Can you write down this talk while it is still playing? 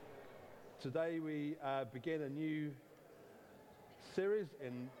Today we begin a new series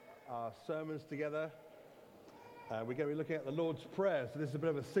in our sermons together. We're going to be looking at the Lord's Prayer. So this is a bit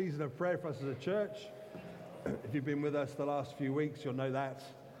of a season of prayer for us as a church. If you've been with us the last few weeks, you'll know that.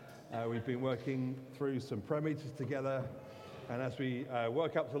 We've been working through some prayer meetings together. And as we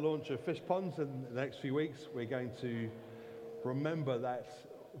work up to the launch of Fish Ponds in the next few weeks, we're going to remember that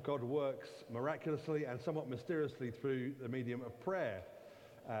God works miraculously and somewhat mysteriously through the medium of prayer.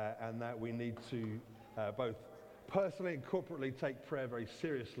 And that we need to both personally and corporately take prayer very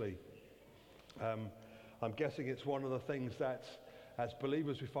seriously. I'm guessing it's one of the things that as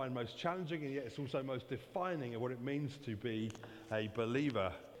believers we find most challenging, and yet it's also most defining of what it means to be a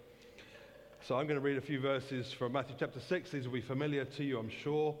believer. So I'm going to read a few verses from Matthew chapter 6. These will be familiar to you, I'm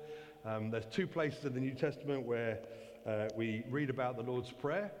sure. There's two places in the New Testament where we read about the Lord's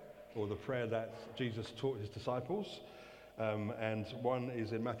Prayer, or the prayer that Jesus taught his disciples. And one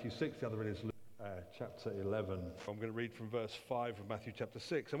is in Matthew 6, the other one is Luke chapter 11. I'm going to read from verse 5 of Matthew chapter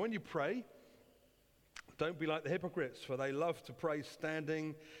 6. And when you pray, don't be like the hypocrites, for they love to pray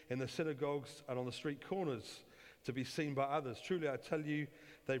standing in the synagogues and on the street corners to be seen by others. Truly, I tell you,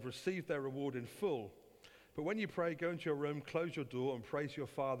 they've received their reward in full. But when you pray, go into your room, close your door, and pray to your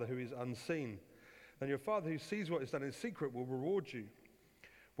Father who is unseen. Then your Father who sees what is done in secret will reward you.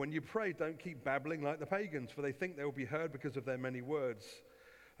 When you pray, don't keep babbling like the pagans, for they think they will be heard because of their many words.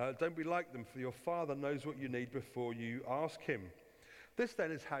 Don't be like them, for your Father knows what you need before you ask him. This then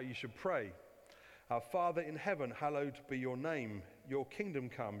is how you should pray. Our Father in heaven, hallowed be your name. Your kingdom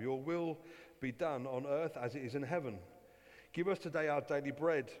come, your will be done on earth as it is in heaven. Give us today our daily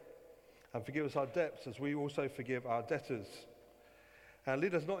bread, and forgive us our debts as we also forgive our debtors. And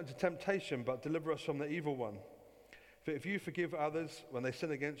lead us not into temptation, but deliver us from the evil one. For if you forgive others when they sin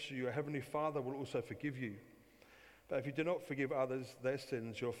against you, your heavenly Father will also forgive you. But if you do not forgive others their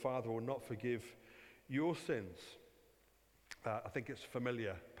sins, your Father will not forgive your sins. I think it's a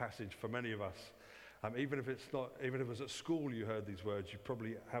familiar passage for many of us. Even if it's at school you heard these words, you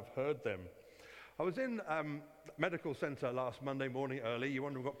probably have heard them. I was in medical centre last Monday morning early. You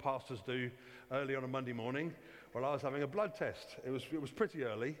wonder what pastors do early on a Monday morning. Well, I was having a blood test. It was pretty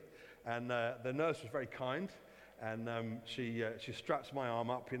early, and the nurse was very kind. And she straps my arm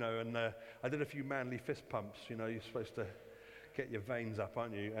up, and I did a few manly fist pumps. You're supposed to get your veins up,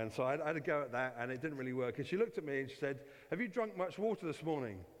 aren't you? And so I had a go at that, and it didn't really work. And she looked at me and she said, "Have you drunk much water this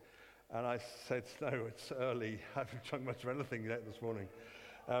morning?" And I said, "No, it's early. I haven't drunk much of anything yet this morning."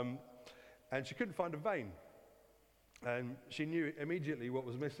 And she couldn't find a vein. And she knew immediately what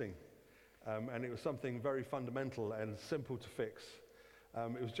was missing. And it was something very fundamental and simple to fix.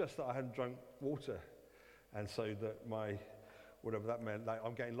 It was just that I hadn't drunk water. And so that whatever that meant,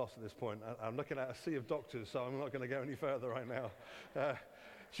 I'm getting lost at this point. I'm looking at a sea of doctors, so I'm not going to go any further right now.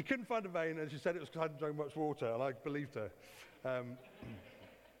 She couldn't find a vein, and she said it was because I hadn't drunk much water, and I believed her.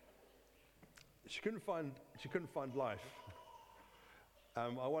 She couldn't find life. I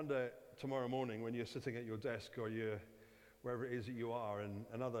wonder tomorrow morning when you're sitting at your desk or you're wherever it is that you are, and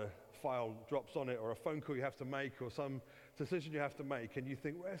another file drops on it, or a phone call you have to make, or some decision you have to make, and you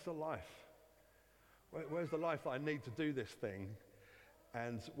think, where's the life? Where's the life that I need to do this thing?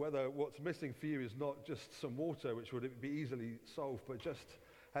 And whether what's missing for you is not just some water, which would be easily solved, but just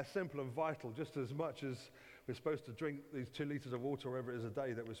as simple and vital, just as much as we're supposed to drink these 2 liters of water, whatever it is a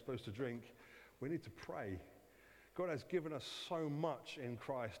day that we're supposed to drink, we need to pray. God has given us so much in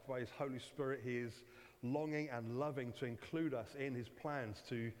Christ by his Holy Spirit. He is longing and loving to include us in his plans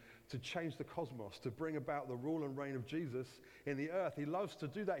to change the cosmos, to bring about the rule and reign of Jesus in the earth. He loves to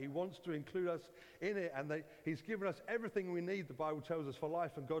do that. He wants to include us in it, and he's given us everything we need, the Bible tells us, for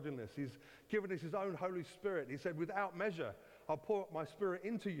life and godliness. He's given us his own Holy Spirit. He said, without measure, I'll pour my Spirit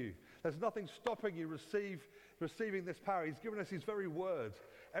into you. There's nothing stopping you receiving this power. He's given us his very word.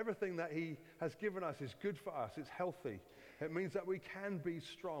 Everything that he has given us is good for us. It's healthy. It means that we can be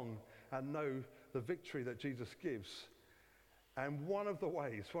strong and know the victory that Jesus gives. And one of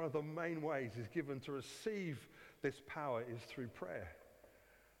the main ways he's given to receive this power is through prayer.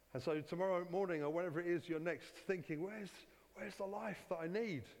 And so tomorrow morning, or whenever it is you're next thinking, where's the life that I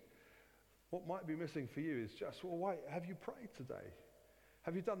need? What might be missing for you is just, have you prayed today?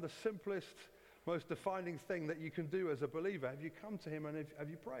 Have you done the simplest, most defining thing that you can do as a believer? Have you come to him and have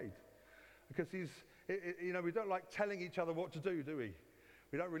you prayed? Because we don't like telling each other what to do we?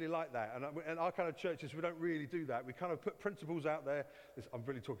 We don't really like that. And our kind of churches, we don't really do that. We kind of put principles out there. I'm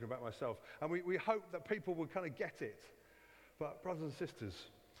really talking about myself. And we hope that people will kind of get it. But brothers and sisters,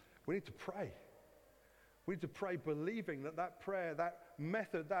 we need to pray. We need to pray believing that prayer, that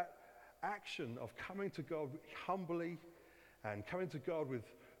method, that action of coming to God humbly and coming to God with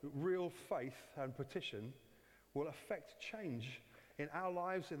real faith and petition will affect change in our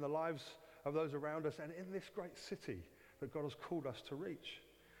lives, in the lives of those around us, and in this great city that God has called us to reach.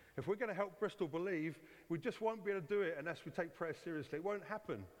 If we're going to help Bristol believe, we just won't be able to do it unless we take prayer seriously. It won't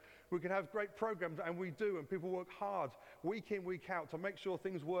happen. We can have great programs, and we do, and people work hard week in, week out to make sure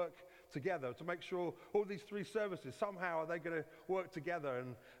things work together, to make sure all these 3 services, somehow are they going to work together,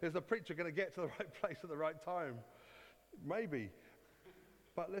 and is the preacher going to get to the right place at the right time? Maybe.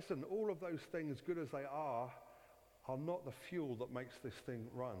 But listen, all of those things, good as they are not the fuel that makes this thing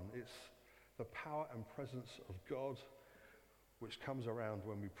run. It's the power and presence of God which comes around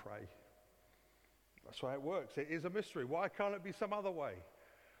when we pray. That's why it works. It is a mystery. Why can't it be some other way?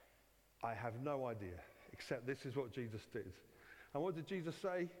 I have no idea, except this is what Jesus did. And what did Jesus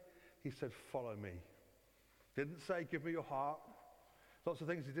say? He said, follow me. Didn't say, give me your heart. Lots of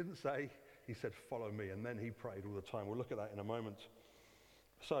things he didn't say. He said, follow me. And then he prayed all the time. We'll look at that in a moment.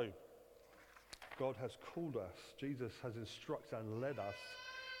 So, God has called us. Jesus has instructed and led us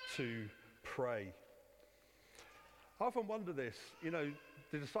to pray. I often wonder this.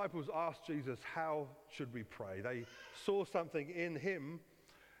 The disciples asked Jesus, how should we pray? They saw something in him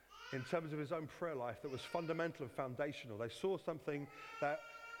in terms of his own prayer life that was fundamental and foundational. They saw something that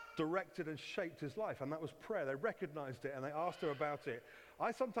directed and shaped his life, and that was prayer. They recognized it and they asked him about it.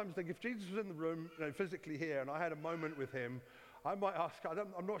 I sometimes think if Jesus was in the room, physically here, and I had a moment with him, I might ask,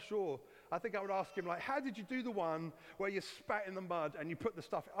 I'm not sure. I think I would ask him, how did you do the one where you spat in the mud and you put the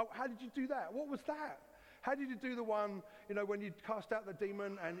stuff, how did you do that? What was that? How did you do the one, when you cast out the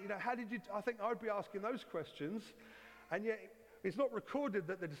demon? And, how did you, I think I would be asking those questions. And yet, it's not recorded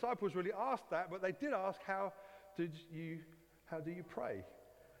that the disciples really asked that, but they did ask, how do you pray?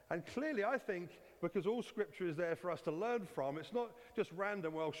 And clearly, I think, because all Scripture is there for us to learn from, it's not just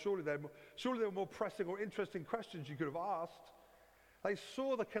random, well, surely there were more pressing or interesting questions you could have asked. They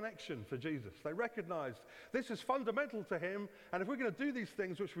saw the connection for Jesus. They recognized this is fundamental to him, and if we're going to do these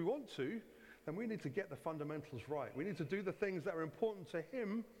things, which we want to, then we need to get the fundamentals right. We need to do the things that are important to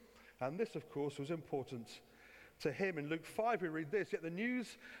him, and this, of course, was important to him. In Luke 5, we read this, yet the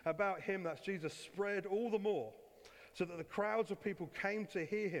news about him, that's Jesus, spread all the more, so that the crowds of people came to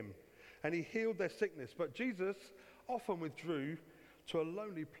hear him, and he healed their sickness. But Jesus often withdrew to a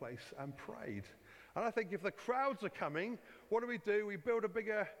lonely place and prayed. And I think if the crowds are coming, what do? We build a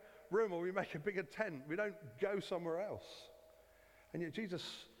bigger room, or we make a bigger tent. We don't go somewhere else. And yet Jesus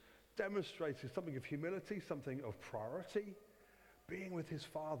demonstrated something of humility, something of priority. Being with his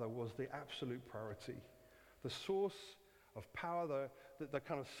Father was the absolute priority. The source of power, the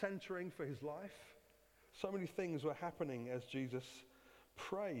kind of centering for his life. So many things were happening as Jesus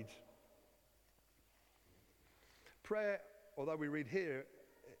prayed. Prayer, although we read here,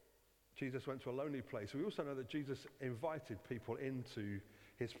 Jesus went to a lonely place. We also know that Jesus invited people into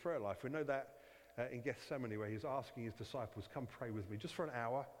his prayer life. We know that in Gethsemane, where he's asking his disciples, come pray with me just for an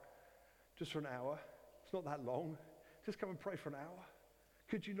hour. Just for an hour. It's not that long. Just come and pray for an hour.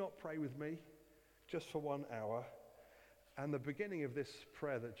 Could you not pray with me just for 1 hour? And the beginning of this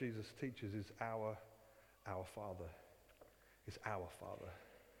prayer that Jesus teaches is our Father. It's our Father.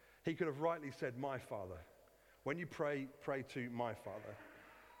 He could have rightly said, my Father. When you pray, pray to my Father.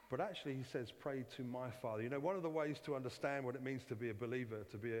 But actually he says, pray to my Father. One of the ways to understand what it means to be a believer,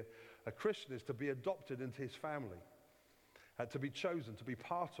 to be a Christian, is to be adopted into his family. To be chosen, to be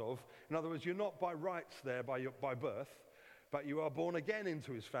part of. In other words, you're not by rights there by birth, but you are born again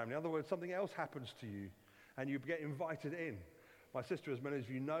into his family. In other words, something else happens to you, and you get invited in. My sister, as many of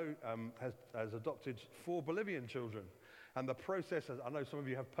you know, has adopted 4 Bolivian children. And the process, I know some of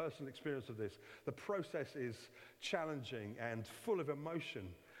you have personal experience of this, the process is challenging and full of emotion.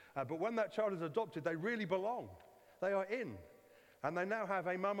 But when that child is adopted, they really belong. They are in. And they now have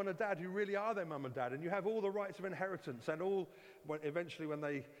a mum and a dad who really are their mum and dad. And you have all the rights of inheritance and eventually when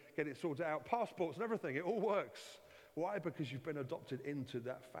they get it sorted out, passports and everything, it all works. Why? Because you've been adopted into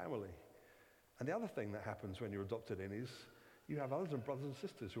that family. And the other thing that happens when you're adopted in is you have others and brothers and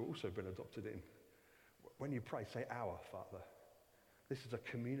sisters who have also been adopted in. When you pray, say, our Father. This is a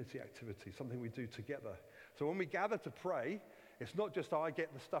community activity, something we do together. So when we gather to pray, it's not just I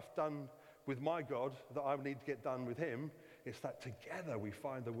get the stuff done with my God that I need to get done with him. It's that together we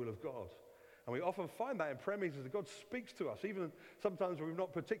find the will of God. And we often find that in prayer meetings that God speaks to us, even sometimes when we've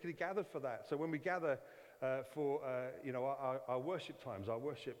not particularly gathered for that. So when we gather for our worship times, our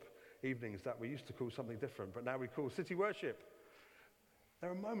worship evenings that we used to call something different, but now we call city worship, there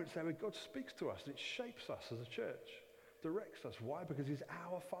are moments there where God speaks to us and it shapes us as a church, directs us. Why? Because he's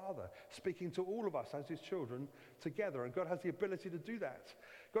our Father, speaking to all of us as his children together. And God has the ability to do that.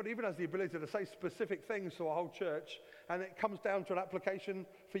 God even has the ability to say specific things to our whole church, and it comes down to an application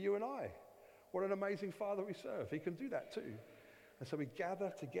for you and I. What an amazing Father we serve. He can do that too. And so we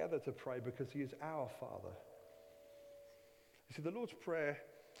gather together to pray because he is our Father. You see, the Lord's Prayer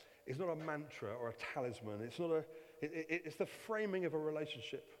is not a mantra or a talisman. It's the framing of a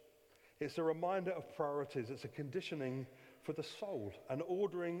relationship. It's a reminder of priorities. It's a conditioning for the soul, an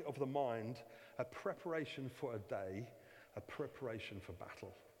ordering of the mind, a preparation for a day, a preparation for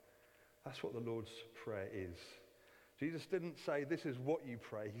battle. That's what the Lord's Prayer is. Jesus didn't say, this is what you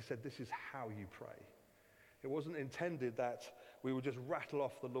pray. He said, this is how you pray. It wasn't intended that we would just rattle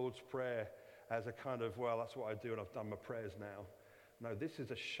off the Lord's Prayer as a kind of, well, that's what I do and I've done my prayers now. No, this is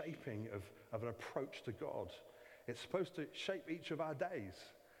a shaping of an approach to God. It's supposed to shape each of our days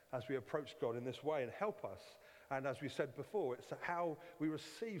as we approach God in this way and help us. And as we said before, it's how we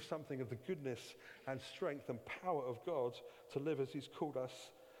receive something of the goodness and strength and power of God to live as he's called us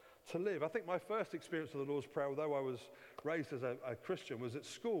to live. I think my first experience of the Lord's Prayer, although I was raised as a Christian, was at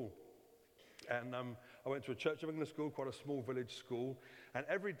school. And I went to a Church of England school, quite a small village school. And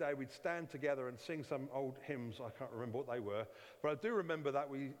every day we'd stand together and sing some old hymns. I can't remember what they were. But I do remember that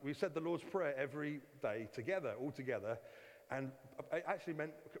we said the Lord's Prayer every day together, all together. And it actually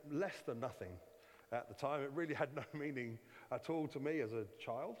meant less than nothing at the time. It really had no meaning at all to me as a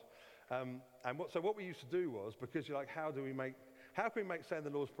child. So what we used to do was, because you're like, how can we make saying the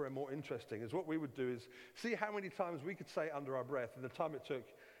Lord's Prayer more interesting, is what we would do is see how many times we could say it under our breath in the time it took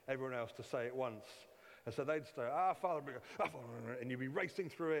everyone else to say it once. And so they'd say, Father, and you'd be racing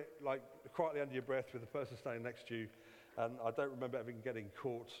through it like quietly under your breath with the person standing next to you. And I don't remember ever getting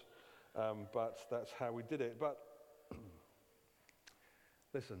caught, but that's how we did it. But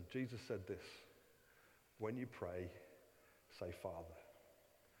listen, Jesus said this: when you pray, say Father.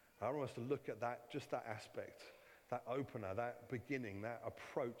 I want us to look at that, just that aspect, that opener, that beginning, that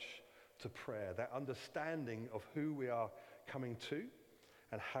approach to prayer, that understanding of who we are coming to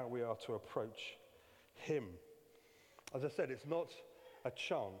and how we are to approach him. As I said, it's not a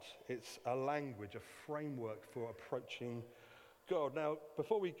chant, it's a language, a framework for approaching God. Now,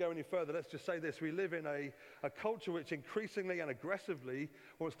 before we go any further, let's just say this. We live in a culture which increasingly and aggressively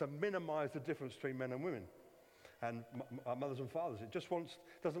wants to minimize the difference between men and women and our mothers and fathers. It just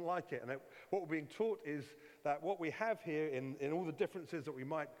doesn't like it. And what we're being taught is that what we have here in all the differences that we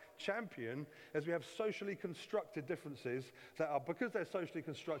might champion is we have socially constructed differences that are, because they're socially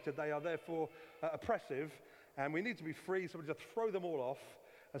constructed, they are therefore oppressive, and we need to be free, so we just throw them all off.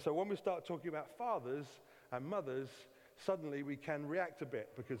 And so when we start talking about fathers and mothers, suddenly we can react a bit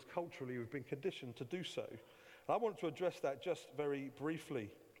because culturally we've been conditioned to do so. And I want to address that just very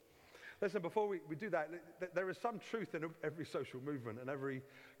briefly. Listen, before we do that, there is some truth in every social movement and every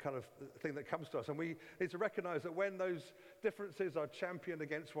kind of thing that comes to us. And we need to recognize that when those differences are championed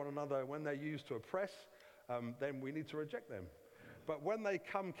against one another, when they're used to oppress, then we need to reject them. But when they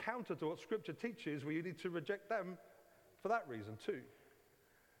come counter to what Scripture teaches, we need to reject them for that reason too.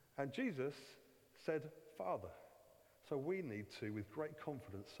 And Jesus said, Father. So we need to, with great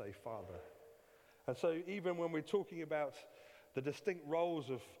confidence, say Father. And so even when we're talking about the distinct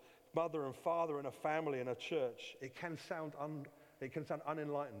roles of mother and father in a family, in a church, it can sound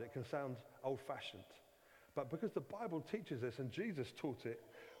unenlightened, it can sound old-fashioned. But because the Bible teaches this and Jesus taught it,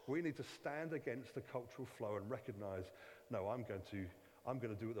 we need to stand against the cultural flow and recognize, no, I'm going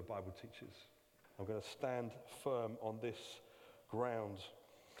to do what the Bible teaches. I'm going to stand firm on this ground.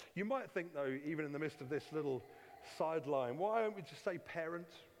 You might think, though, even in the midst of this little sideline, why don't we just say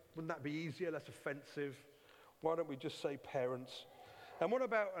parents? Wouldn't that be easier, less offensive? Why don't we just say parents? And what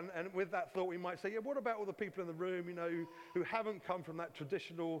about, and with that thought we might say, yeah, what about all the people in the room, who haven't come from that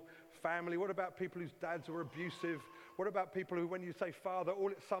traditional family? What about people whose dads were abusive? What about people who, when you say father,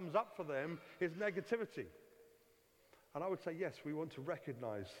 all it sums up for them is negativity? And I would say, yes, we want to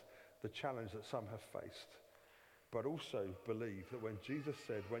recognize the challenge that some have faced, but also believe that when Jesus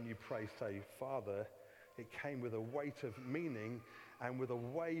said, when you pray, say Father, it came with a weight of meaning and with a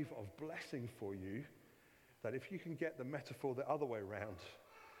wave of blessing for you, that if you can get the metaphor the other way around,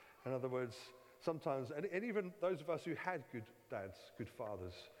 in other words, sometimes, and even those of us who had good dads, good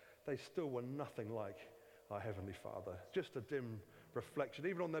fathers, they still were nothing like our Heavenly Father. Just a dim reflection.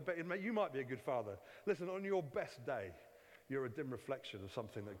 Even on their bed, you might be a good father. Listen, on your best day, you're a dim reflection of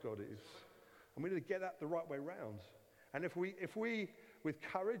something that God is. And we need to get that the right way round. And if we, with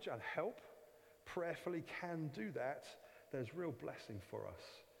courage and help, prayerfully can do that, there's real blessing for us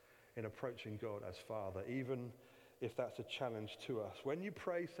in approaching God as Father, even if that's a challenge to us. When you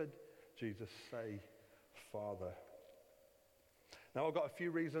pray, said Jesus, say Father. Now I've got a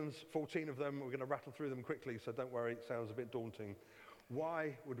few reasons, 14 of them. We're going to rattle through them quickly, so don't worry, it sounds a bit daunting.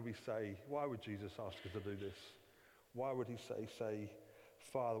 Why would Jesus ask us to do this? Why would he say,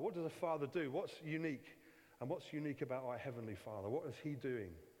 Father? What does a father do? What's unique? And what's unique about our Heavenly Father? What is he doing?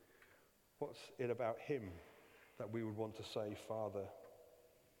 What's it about him that we would want to say, Father?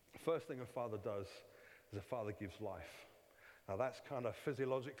 The first thing a father does is a father gives life. Now that's kind of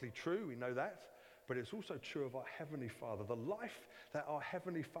physiologically true, we know that, but it's also true of our Heavenly Father. The life that our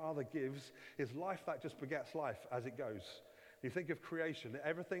Heavenly Father gives is life that just begets life as it goes. You think of creation,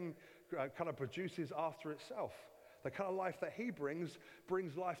 everything kind of produces after itself. The kind of life that he brings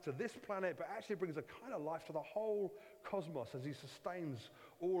life to this planet, but actually brings a kind of life to the whole cosmos as he sustains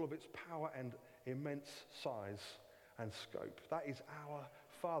all of its power and immense size and scope. That is our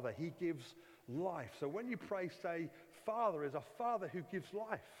Father. He gives life. So when you pray, say, Father is a Father who gives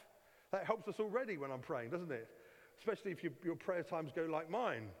life. That helps us already when I'm praying, doesn't it? Especially if your prayer times go like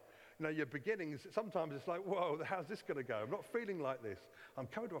mine. You know, your beginnings, sometimes it's like, whoa, how's this going to go? I'm not feeling like this. I'm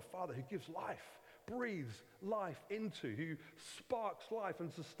coming to a Father who gives life, breathes life into, who sparks life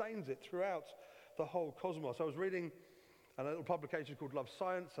and sustains it throughout the whole cosmos. I was reading a little publication called Love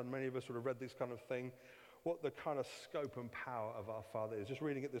Science, and many of us would have read this kind of thing, what the kind of scope and power of our Father is. Just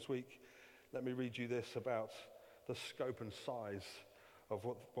reading it this week, let me read you this about the scope and size of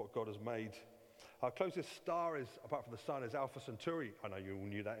what God has made. Our closest star is, apart from the sun, is Alpha Centauri. I know you all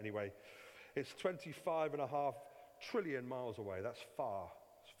knew that anyway. It's 25.5 trillion miles away. That's far.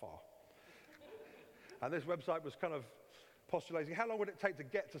 It's far. And this website was kind of postulating how long would it take to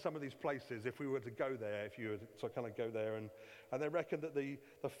get to some of these places if we were to go there, if you were to kind of go there. And they reckon that the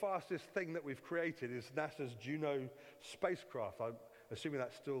fastest thing that we've created is NASA's Juno spacecraft. I'm assuming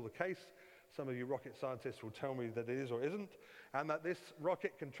that's still the case. Some of you rocket scientists will tell me that it is or isn't. And that this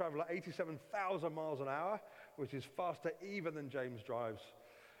rocket can travel at 87,000 miles an hour, which is faster even than James drives,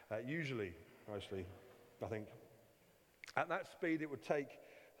 usually, mostly, I think. At that speed, it would take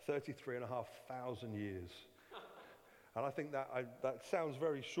 33,500 years. And I think that sounds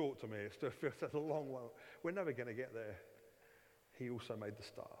very short to me. It still feels like a long way. We're never going to get there. He also made the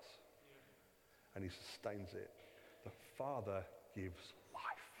stars. And he sustains it. The Father gives life.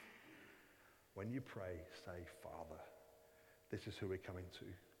 When you pray, say, Father. This is who we're coming to.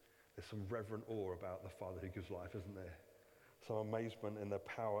 There's some reverent awe about the Father who gives life, isn't there? Some amazement in the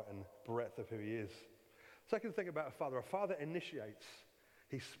power and breadth of who he is. Second thing about a father initiates.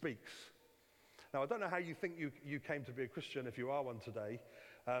 He speaks. Now, I don't know how you think you came to be a Christian if you are one today.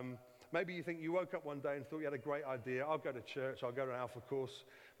 Maybe you think you woke up one day and thought you had a great idea. I'll go to church. I'll go to an Alpha course.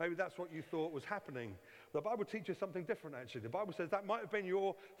 Maybe that's what you thought was happening. The Bible teaches something different, actually. The Bible says that might have been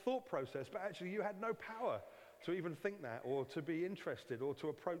your thought process, but actually you had no power to even think that or to be interested or to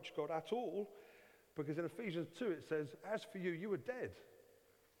approach God at all. Because in Ephesians 2 it says, as for you, you were dead.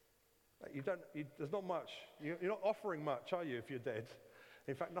 There's not much. You're not offering much, are you, if you're dead?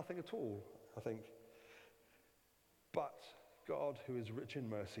 In fact, nothing at all, I think. But God, who is rich in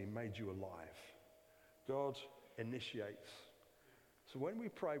mercy, made you alive. God initiates. So when we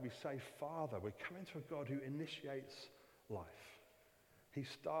pray, we say, Father. We're coming to a God who initiates life. He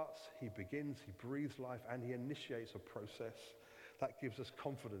starts, he begins, he breathes life, and he initiates a process that gives us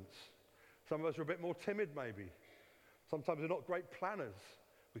confidence. Some of us are a bit more timid, maybe. Sometimes we're not great planners.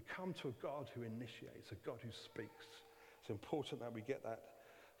 We come to a God who initiates, a God who speaks. It's important that we get that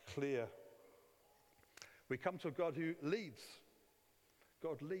clear. We come to a God who leads.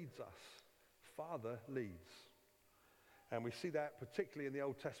 God leads us. Father leads. And we see that particularly in the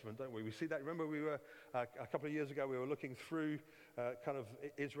Old Testament, don't we? We see that, remember we were, a couple of years ago, we were looking through kind of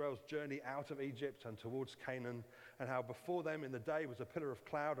Israel's journey out of Egypt and towards Canaan, and how before them in the day was a pillar of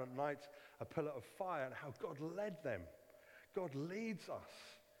cloud, and at night a pillar of fire, and how God led them. God leads us.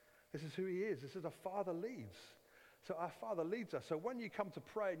 This is who he is. This is a Father leads. So our Father leads us. So when you come to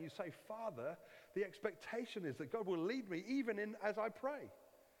pray and you say, Father, the expectation is that God will lead me even as I pray.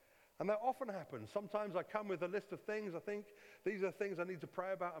 And that often happens. Sometimes I come with a list of things. I think these are things I need to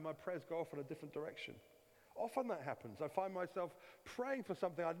pray about, and my prayers go off in a different direction. Often that happens. I find myself praying for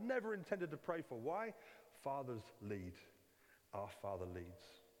something I'd never intended to pray for. Why? Fathers lead. Our Father leads.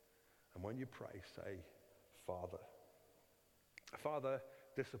 And when you pray, say, Father. A father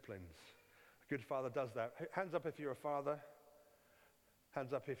disciplines. A good father does that. Hands up if you're a father.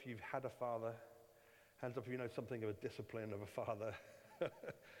 Hands up if you've had a father. Hands up if you know something of a discipline of a father.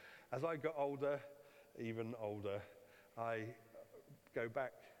 As I got older, even older, I go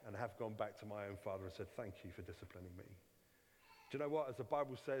back and have gone back to my own father and said, thank you for disciplining me. Do you know what? As the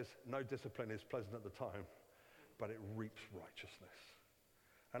Bible says, no discipline is pleasant at the time, but it reaps righteousness.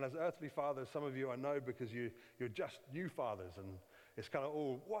 And as earthly fathers, some of you I know because you're just new fathers, and it's kind of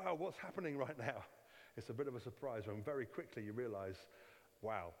all, wow, what's happening right now? it's a bit of a surprise when very quickly you realize,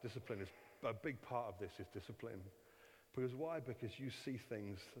 wow, discipline is a big part of this is discipline. Because why? Because you see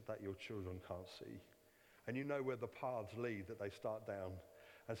things that your children can't see. And you know where the paths lead that they start down.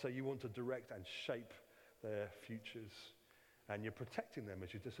 And so you want to direct and shape their futures. And you're protecting them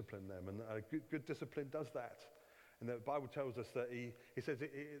as you discipline them. And a good discipline does that. And the Bible tells us that the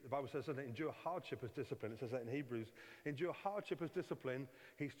Bible says that endure hardship as discipline. It says that in Hebrews. Endure hardship as discipline.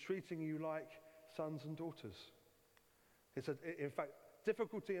 He's treating you like sons and daughters. It says, in fact,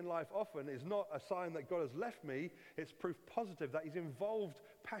 difficulty in life often is not a sign that God has left me. It's proof positive that he's involved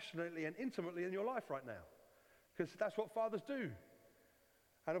passionately and intimately in your life right now. Because that's what fathers do.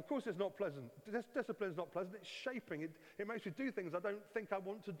 And of course it's not pleasant. Discipline is not pleasant. It's shaping. It makes me do things I don't think I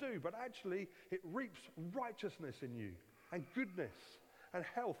want to do. But actually it reaps righteousness in you and goodness and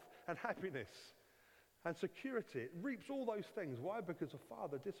health and happiness and security. It reaps all those things. Why? Because a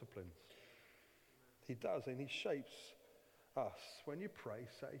father disciplines. He does, and he shapes us. When you pray,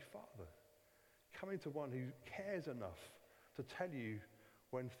 say, Father. Coming to one who cares enough to tell you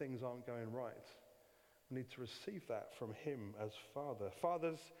when things aren't going right. We need to receive that from him as Father.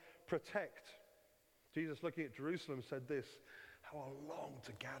 Fathers protect. Jesus, looking at Jerusalem, said this, how I long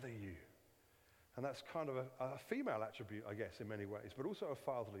to gather you. And that's kind of a female attribute, I guess, in many ways, but also a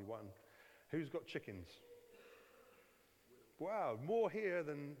fatherly one. Who's got chickens? Wow, more here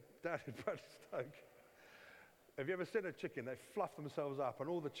than Dad in Bradstoke. Have you ever seen a chicken? They fluff themselves up and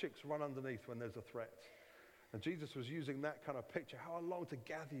all the chicks run underneath when there's a threat. And Jesus was using that kind of picture. How I long to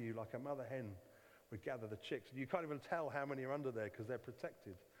gather you like a mother hen would gather the chicks. And you can't even tell how many are under there because they're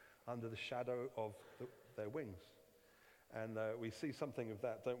protected under the shadow of their wings. And we see something of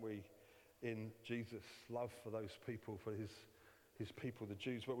that, don't we, in Jesus' love for those people, for his people, the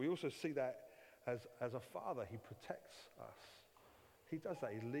Jews. But we also see that as a father. He protects us. He does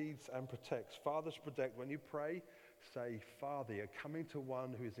that. He leads and protects. Fathers protect. When you pray, say, Father, you're coming to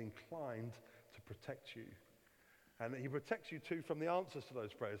one who is inclined to protect you. And he protects you too from the answers to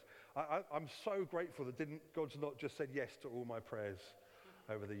those prayers. I'm so grateful that God's not just said yes to all my prayers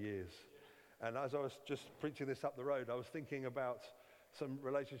over the years. And as I was just preaching this up the road, I was thinking about some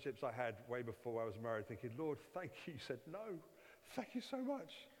relationships I had way before I was married, thinking, Lord, thank you. You said no. Thank you so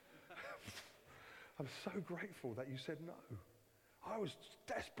much. I'm so grateful that you said no. I was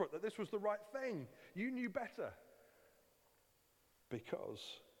desperate that this was the right thing. You knew better. Because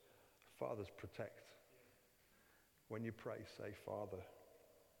fathers protect. When you pray, say, Father.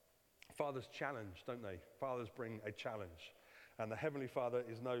 Fathers challenge, don't they? Fathers bring a challenge. And the Heavenly Father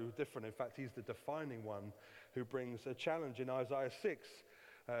is no different. In fact, he's the defining one who brings a challenge. In Isaiah 6,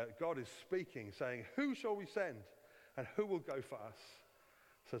 God is speaking, saying, who shall we send? And who will go for us?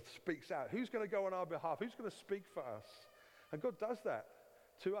 So it speaks out. Who's going to go on our behalf? Who's going to speak for us? And God does that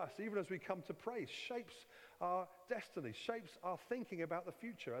to us, even as we come to pray. Shapes our destiny, shapes our thinking about the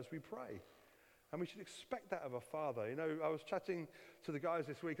future as we pray. And we should expect that of a father. You know, I was chatting to the guys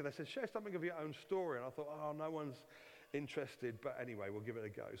this week and they said, share something of your own story. And I thought, no one's interested, but anyway, we'll give it a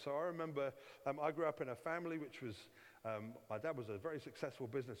go. So I remember I grew up in a family which was, my dad was a very successful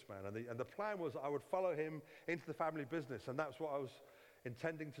businessman. And the plan was I would follow him into the family business. And that's what I was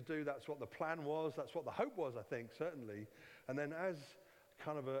intending to do. That's what the plan was. That's what the hope was, I think, certainly. And then as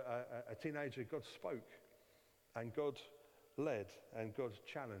kind of a teenager, God spoke and God led and God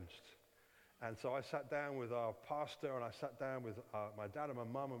challenged. And so I sat down with our pastor and I sat down with my dad and my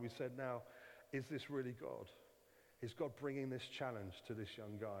mum and we said, now, is this really God? Is God bringing this challenge to this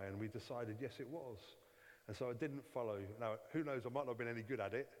young guy? And we decided, yes, it was. And so I didn't follow. Now, who knows, I might not have been any good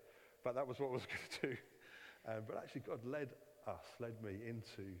at it, but that was what I was going to do. But actually, God led me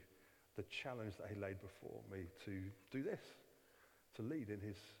into the challenge that he laid before me to do this, to lead in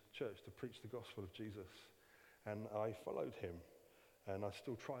his church, to preach the gospel of Jesus. And I followed him. And I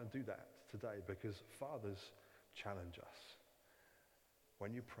still try and do that today because fathers challenge us.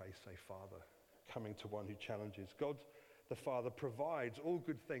 When you pray, say, Father, coming to one who challenges. God, the Father, provides all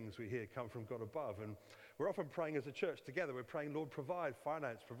good things we hear come from God above. And we're often praying as a church together. We're praying, Lord, provide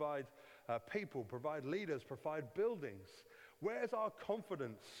finance, provide people, provide leaders, provide buildings. Where's our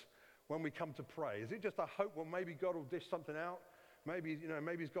confidence when we come to pray? Is it just a hope, well, maybe God will dish something out? Maybe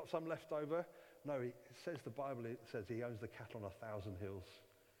he's got some left over. No, it says the Bible, it says he owns the cattle on 1,000 hills.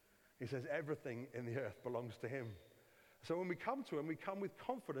 He says everything in the earth belongs to him. So when we come to him, we come with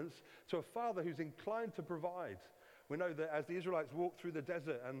confidence to a Father who's inclined to provide. We know that as the Israelites walked through the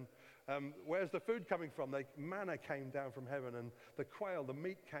desert and where's the food coming from? Manna came down from heaven and the quail, the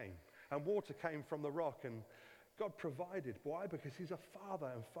meat came and water came from the rock and God provided. Why? Because he's a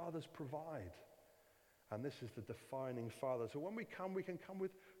Father and fathers provide. And this is the defining Father. So when we can come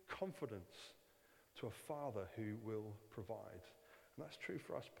with confidence to a Father who will provide. And that's true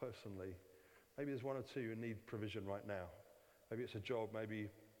for us personally. Maybe there's one or two who need provision right now. Maybe it's a job, maybe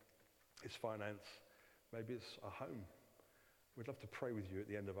it's finance, maybe it's a home. We'd love to pray with you at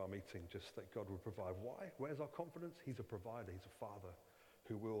the end of our meeting, just that God will provide. Why? Where's our confidence? He's a provider. He's a Father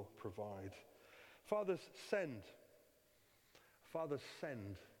who will provide. Fathers, send. Fathers,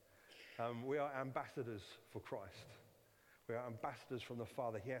 send. We are ambassadors for Christ. We are ambassadors from the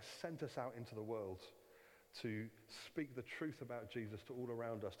Father. He has sent us out into the world to speak the truth about Jesus to all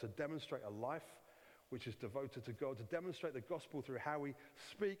around us, to demonstrate a life which is devoted to God, to demonstrate the gospel through how we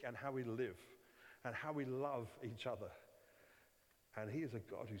speak and how we live and how we love each other. And he is a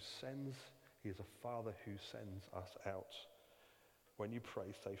God who sends. He is a Father who sends us out. When you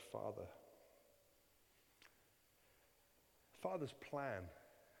pray, say, Father. Father's plan.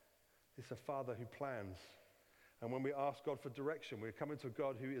 It's a Father who plans. And when we ask God for direction, we're coming to a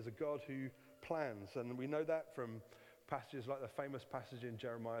God who is a God who plans. And we know that from passages like the famous passage in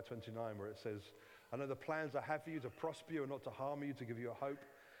Jeremiah 29 where it says, I know the plans I have for you to prosper you and not to harm you, to give you a hope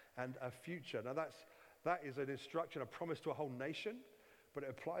and a future. Now that is an instruction, a promise to a whole nation, but it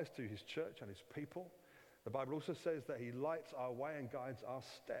applies to his church and his people. The Bible also says that he lights our way and guides our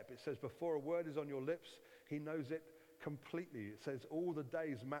step. It says before a word is on your lips, he knows it completely. It says all the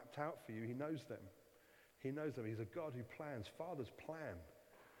days mapped out for you, he knows them. He knows them. He's a God who plans. Fathers plan.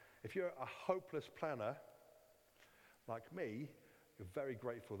 If you're a hopeless planner, like me, you're very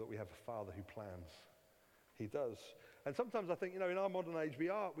grateful that we have a Father who plans. He does. And sometimes I think, in our modern age, we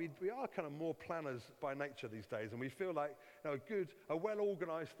are kind of more planners by nature these days, and we feel like a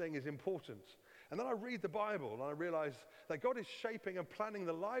well-organized thing is important. And then I read the Bible, and I realize that God is shaping and planning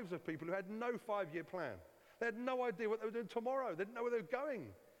the lives of people who had no 5-year plan. They had no idea what they were doing tomorrow. They didn't know where they were going.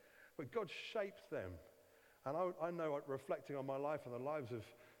 But God shaped them. And I know, reflecting on my life and the lives of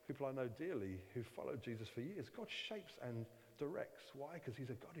people I know dearly who followed Jesus for years, God shapes and directs. Why? Because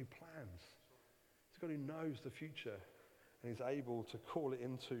he's a God who plans. He's a God who knows the future and is able to call it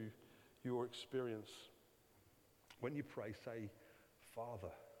into your experience. When you pray, say,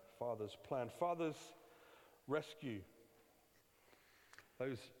 Father. Father's plan. Father's rescue.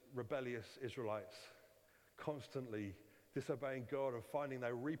 Those rebellious Israelites constantly disobeying God and finding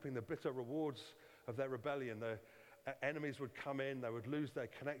they're reaping the bitter rewards of their rebellion. The enemies would come in, they would lose their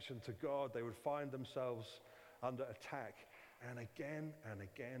connection to God, they would find themselves under attack. And again and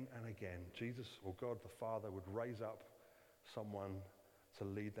again and again, Jesus or God the Father would raise up someone to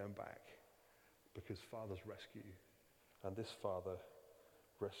lead them back, because fathers rescue. And this Father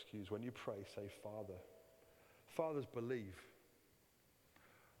rescues. When you pray, say, Father. Fathers believe.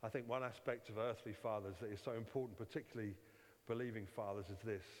 I think one aspect of earthly fathers that is so important, particularly believing fathers, is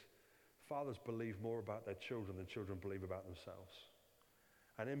this. Fathers believe more about their children than children believe about themselves.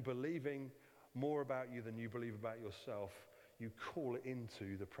 And in believing more about you than you believe about yourself, you call it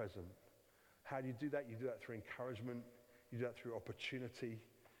into the present. How do you do that? You do that through encouragement. You do that through opportunity,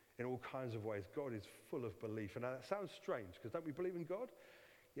 in all kinds of ways. God is full of belief. And now that sounds strange, because don't we believe in God?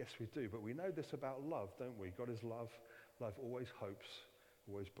 Yes, we do. But we know this about love, don't we? God is love. Love always hopes,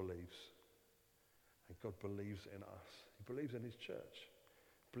 always believes. And God believes in us. He believes in his church.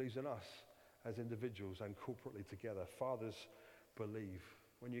 He believes in us as individuals and corporately together. Fathers believe.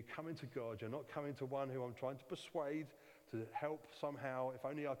 When you come into God, you're not coming to one who I'm trying to persuade, to help somehow. If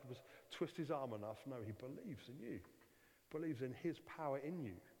only I could twist his arm enough. No, he believes in you. Believes in his power in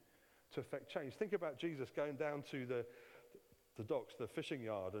you to effect change. Think about Jesus going down to the docks, the fishing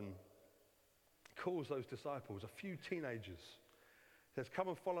yard, and calls those disciples, a few teenagers. He says, come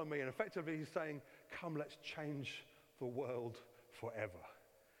and follow me. And effectively he's saying, come, let's change the world forever.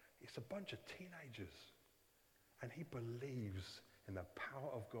 It's a bunch of teenagers. And he believes in the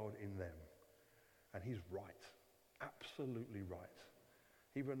power of God in them. And he's right. Absolutely right.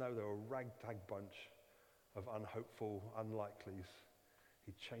 Even though they're a ragtag bunch of unhopeful unlikelies,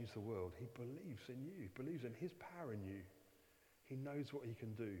 he changed the world. He believes in you. He believes in his power in you. He knows what he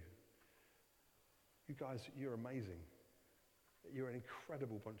can do. You guys, you're amazing. You're an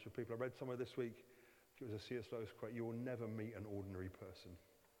incredible bunch of people. I read somewhere this week, it was a C.S. Lewis quote, you will never meet an ordinary person.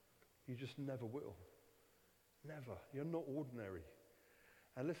 You just never will. Never. You're not ordinary.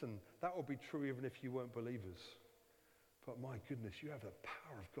 And listen, that would be true even if you weren't believers. But my goodness, you have the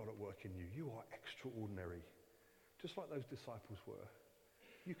power of God at work in you. You are extraordinary. Just like those disciples were.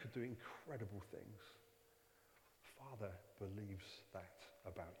 You could do incredible things. Father believes that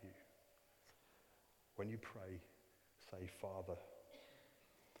about you. When you pray, say, Father.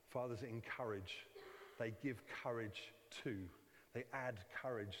 Fathers encourage. They give courage to. They add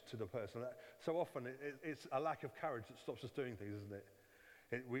courage to the person. So often it's a lack of courage that stops us doing things, isn't it?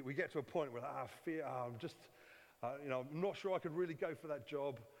 We get to a point where fear, I'm just, I'm not sure I could really go for that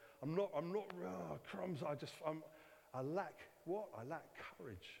job. I'm not, crumbs, I lack what? I lack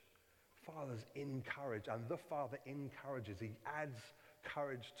courage. Father's encourage, and the Father encourages. He adds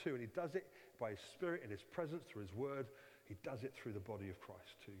courage too, and he does it by his Spirit and his presence through his word. He does it through the body of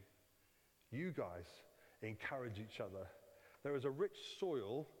Christ too. You guys encourage each other. There is a rich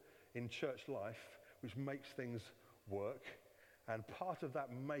soil in church life which makes things work, and part of that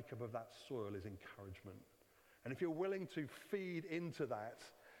makeup of that soil is encouragement. And if you're willing to feed into that,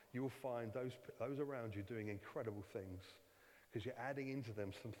 you will find those around you doing incredible things, because you're adding into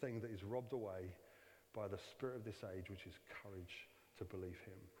them something that is robbed away by the spirit of this age, which is courage to believe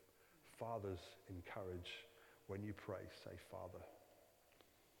him. Fathers, encourage. When you pray, say Father.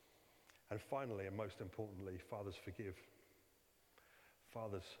 And finally, and most importantly, fathers, forgive.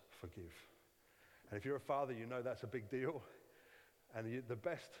 Fathers, forgive. And if you're a father, you know that's a big deal. And the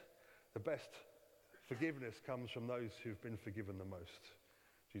best forgiveness comes from those who've been forgiven the most.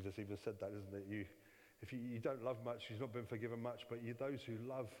 Jesus even said that, isn't it? If you don't love much, you've not been forgiven much, but those who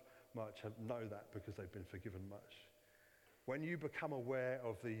love much know that because they've been forgiven much. When you become aware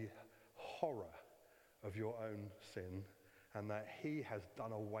of the horror of your own sin and that he has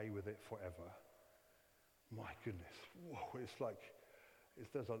done away with it forever, my goodness, whoa,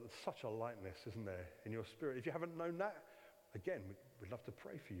 there's such a lightness, isn't there, in your spirit. If you haven't known that, again, we'd love to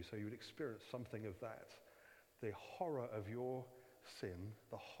pray for you so you would experience something of that. The horror of your sin,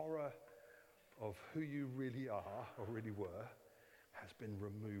 the horror of who you really are or really were, has been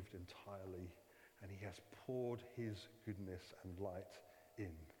removed entirely, and he has poured his goodness and light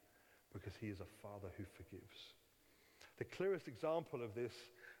in, because he is a Father who forgives. The clearest example of this,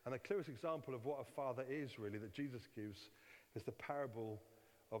 and the clearest example of what a father is really, that Jesus gives, is the parable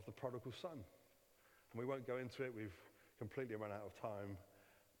of the prodigal son. And we won't go into it, we've completely run out of time,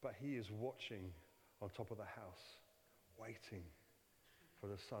 but he is watching on top of the house, waiting for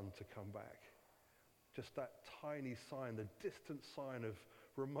the son to come back. Just that tiny sign, the distant sign of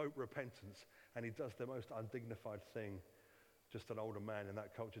remote repentance, and he does the most undignified thing just an older man in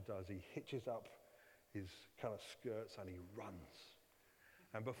that culture does. He hitches up his kind of skirts and he runs.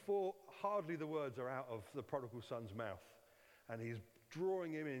 And before hardly the words are out of the prodigal son's mouth, and he's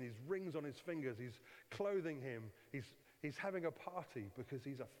drawing him in, his rings on his fingers, he's clothing him, he's having a party because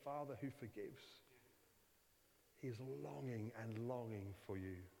he's a father who forgives. He's longing and longing for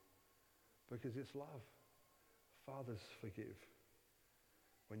you because it's love. Fathers, forgive.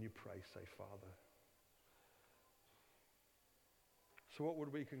 When you pray, say Father. So what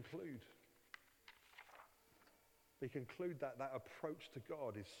would we conclude? We conclude that approach to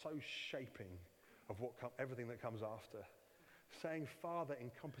God is so shaping of everything that comes after. Saying Father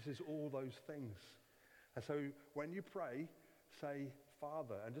encompasses all those things. And so when you pray, say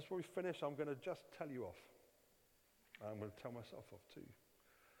Father. And just before we finish, I'm going to just tell you off. I'm going to tell myself off too.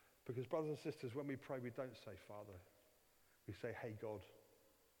 Because brothers and sisters, when we pray, we don't say Father. We say, hey God,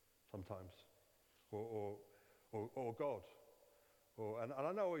 sometimes. Or God. And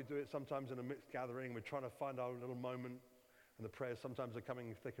I know we do it sometimes in a mixed gathering. We're trying to find our little moment, and the prayers sometimes are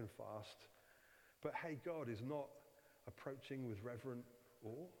coming thick and fast. But hey God is not approaching with reverent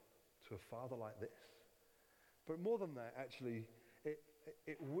awe to a father like this. But more than that, actually,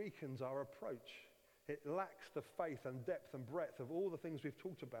 it weakens our approach. It lacks the faith and depth and breadth of all the things we've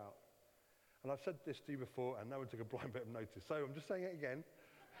talked about. And I've said this to you before, and no one took a blind bit of notice. So I'm just saying it again.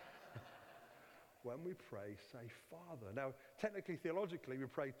 When we pray, say Father. Now, technically, theologically, we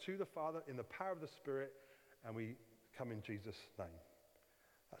pray to the Father in the power of the Spirit, and we come in Jesus' name.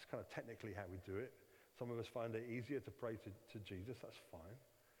 That's kind of technically how we do it. Some of us find it easier to pray to Jesus. That's fine.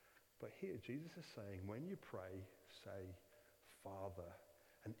 But here, Jesus is saying, when you pray, say Father.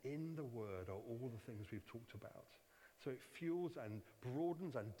 And in the Word are all the things we've talked about. So it fuels and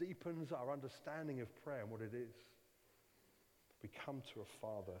broadens and deepens our understanding of prayer and what it is. We come to a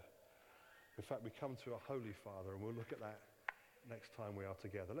Father. In fact, we come to a Holy Father, and we'll look at that next time we are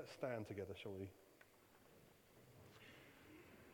together. Let's stand together, shall we?